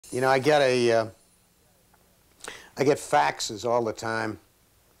You know, I get faxes all the time,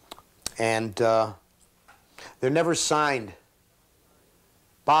 and they're never signed.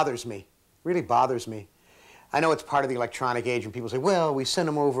 Bothers me, really bothers me. I know it's part of the electronic age, and people say, well, we send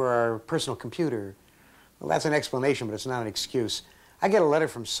them over our personal computer. Well, that's an explanation, but it's not an excuse. I get a letter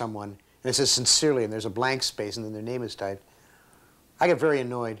from someone, and it says sincerely, and there's a blank space, and then their name is typed. I get very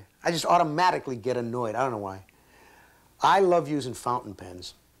annoyed. I just automatically get annoyed. I don't know why. I love using fountain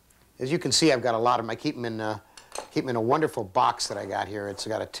pens. As you can see, I've got a lot of them. I keep them in a wonderful box that I got here. It's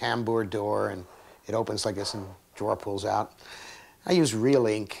got a tambour door, and it opens like this, and the drawer pulls out. I use real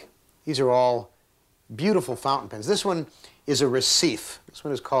ink. These are all beautiful fountain pens. This one is a Recife. This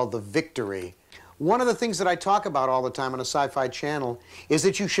one is called the Victory. One of the things that I talk about all the time on a sci-fi channel is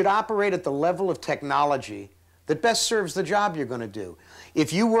that you should operate at the level of technology that best serves the job you're going to do.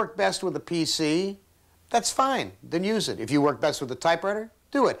 If you work best with a PC, that's fine. Then use it. If you work best with a typewriter,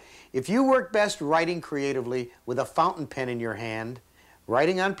 do it. If you work best writing creatively with a fountain pen in your hand,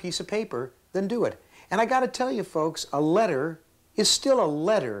 writing on a piece of paper, then do it. And I got to tell you, folks, a letter is still a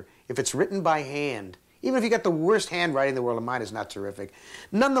letter if it's written by hand. Even if you got the worst handwriting in the world, and mine is not terrific.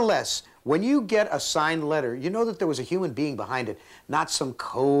 Nonetheless, when you get a signed letter, you know that there was a human being behind it, not some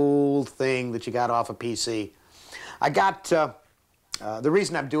cold thing that you got off a PC. I got the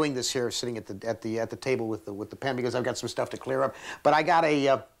reason I'm doing this here, sitting at the table with the pen, because I've got some stuff to clear up. But I got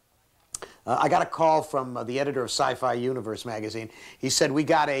a call from the editor of Sci-Fi Universe magazine. He said we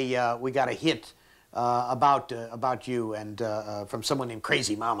got a hit about you, and from someone named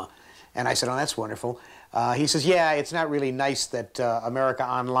Crazy Mama. And I said, oh, that's wonderful. He says, yeah, it's not really nice that America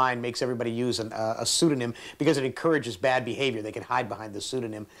Online makes everybody use a pseudonym because it encourages bad behavior. They can hide behind the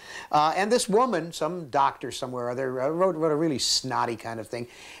pseudonym. And this woman, some doctor somewhere or other, wrote a really snotty kind of thing.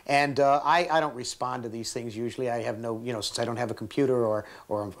 And I don't respond to these things usually. I have no, since I don't have a computer or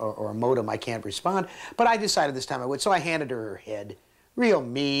a modem, I can't respond. But I decided this time I would. So I handed her head. Real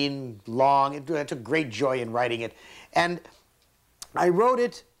mean, long. I took great joy in writing it. And I wrote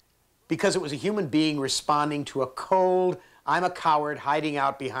it because it was a human being responding to a cold, I'm a coward hiding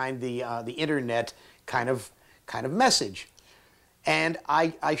out behind the internet kind of message. And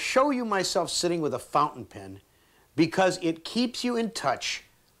I show you myself sitting with a fountain pen because it keeps you in touch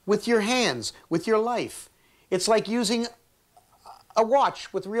with your hands, with your life. It's like using a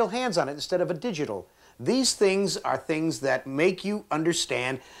watch with real hands on it instead of a digital. These things are things that make you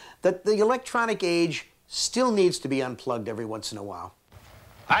understand that the electronic age still needs to be unplugged every once in a while.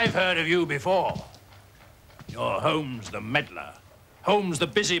 I've heard of you before. You're Holmes the meddler, Holmes the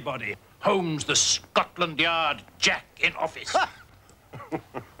busybody, Holmes the Scotland Yard Jack in office.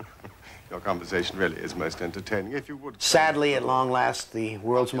 Your conversation really is most entertaining. If you would... Sadly, at long last, the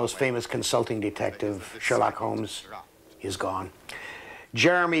world's most famous consulting detective, Sherlock Holmes, is gone.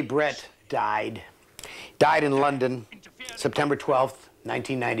 Jeremy Brett died. Died in London, September 12th,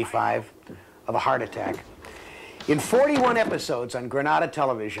 1995, of a heart attack. In 41 episodes on Granada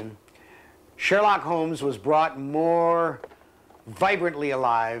television, Sherlock Holmes was brought more vibrantly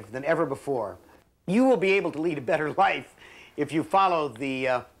alive than ever before. You will be able to lead a better life if you follow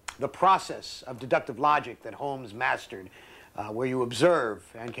the process of deductive logic that Holmes mastered, where you observe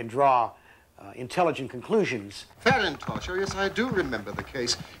and can draw intelligent conclusions. Farintosh, oh yes, I do remember the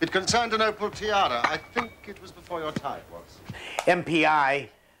case. It concerned an opal tiara. I think it was before your time, was. MPI,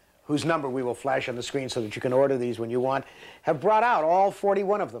 whose number we will flash on the screen so that you can order these when you want, have brought out all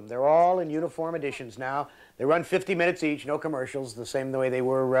 41 of them. They're all in uniform editions now. They run 50 minutes each, no commercials, the same way they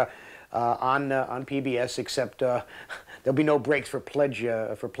were on PBS, except there'll be no breaks for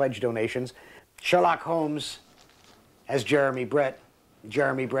pledge donations. Sherlock Holmes as Jeremy Brett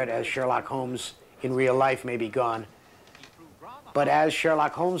as Sherlock Holmes in real life may be gone. But as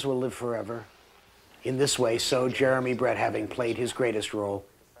Sherlock Holmes will live forever, in this way, so Jeremy Brett, having played his greatest role,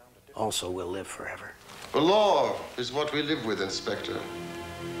 also will live forever. The law is what we live with, Inspector.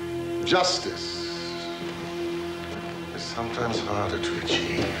 Justice is sometimes harder to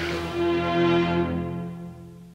achieve.